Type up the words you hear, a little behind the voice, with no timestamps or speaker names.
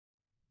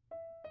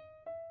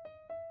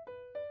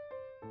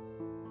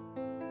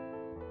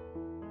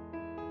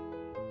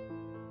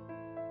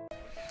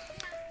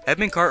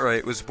Edmund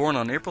Cartwright was born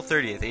on April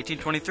 30th,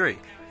 1823.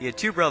 He had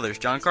two brothers,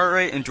 John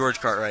Cartwright and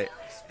George Cartwright.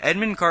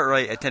 Edmund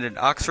Cartwright attended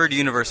Oxford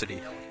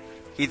University.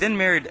 He then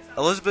married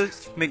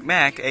Elizabeth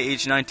McMack at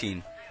age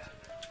 19.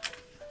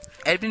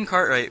 Edmund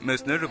Cartwright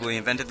most notably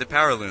invented the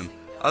power loom.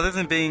 Other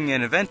than being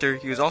an inventor,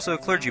 he was also a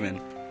clergyman.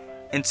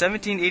 In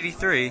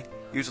 1783,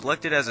 he was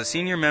elected as a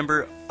senior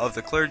member of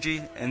the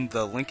clergy in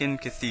the Lincoln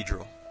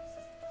Cathedral.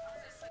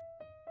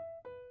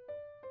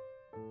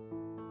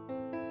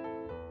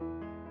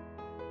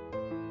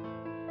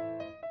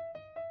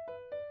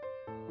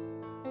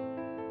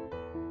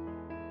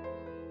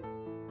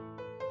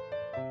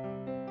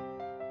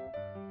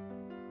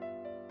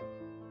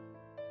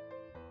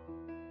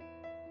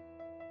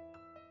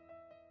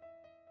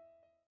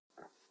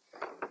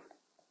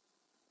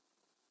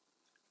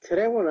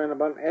 Today we'll learn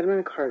about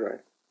Edmund Cartwright.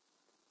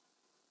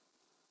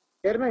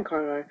 Edmund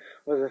Cartwright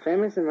was a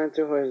famous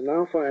inventor who is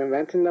known for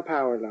inventing the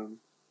power loom.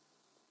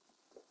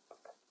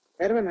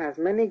 Edmund has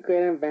many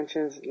great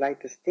inventions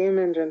like the steam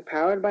engine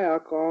powered by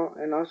alcohol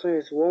and also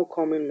his wool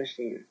combing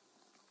machine.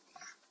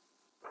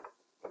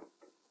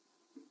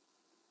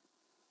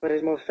 But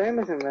his most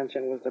famous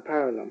invention was the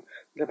power loom.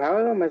 The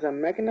power loom is a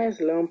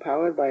mechanized loom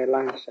powered by a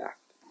line shaft.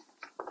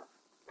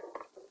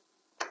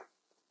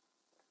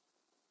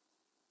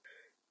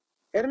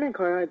 Edmund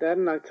Cartwright died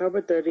on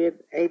October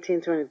 30th,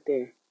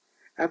 1823.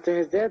 After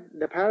his death,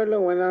 the power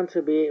loom went on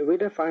to be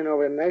redefined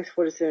over the next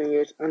 47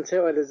 years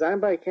until a design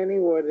by Kenny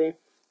Worthy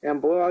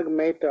and Bullock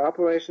made the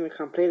operation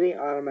completely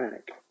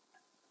automatic.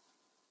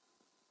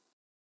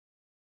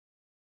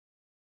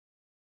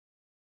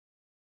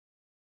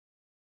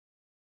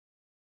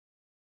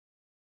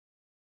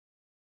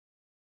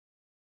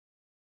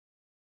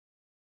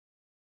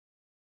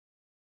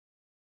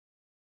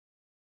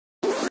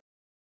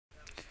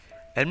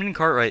 Edmund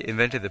Cartwright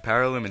invented the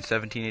power loom in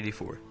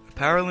 1784. A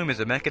power loom is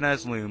a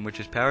mechanized loom which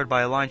is powered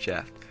by a line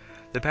shaft.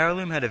 The power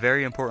loom had a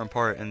very important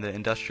part in the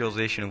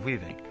industrialization of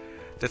weaving.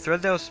 The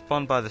thread that was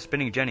spun by the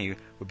spinning jenny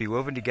would be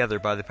woven together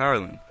by the power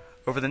loom.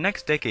 Over the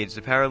next decades,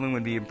 the power loom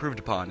would be improved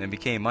upon and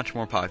became much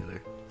more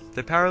popular.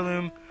 The power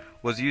loom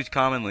was used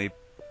commonly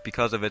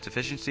because of its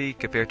efficiency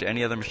compared to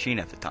any other machine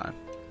at the time.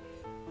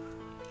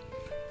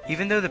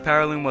 Even though the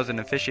power loom was an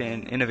efficient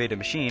and innovative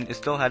machine, it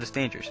still had its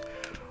dangers.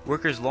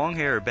 Workers' long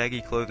hair or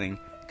baggy clothing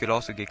could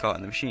also get caught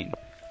in the machine.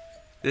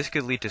 This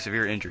could lead to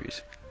severe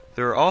injuries.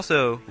 There are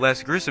also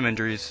less gruesome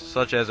injuries,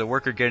 such as a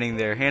worker getting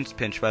their hands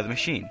pinched by the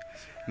machine.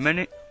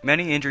 Many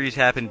injuries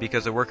happened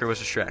because the worker was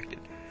distracted.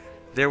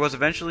 There was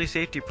eventually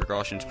safety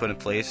precautions put in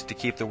place to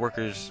keep the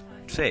workers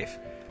safe.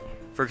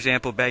 For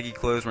example, baggy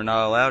clothes were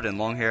not allowed and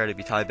long hair had to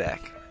be tied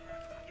back.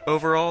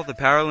 Overall, the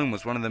power loom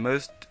was one of the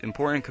most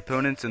important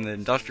components in the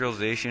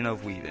industrialization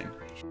of weaving.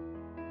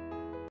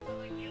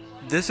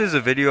 This is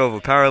a video of a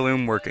power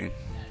loom working.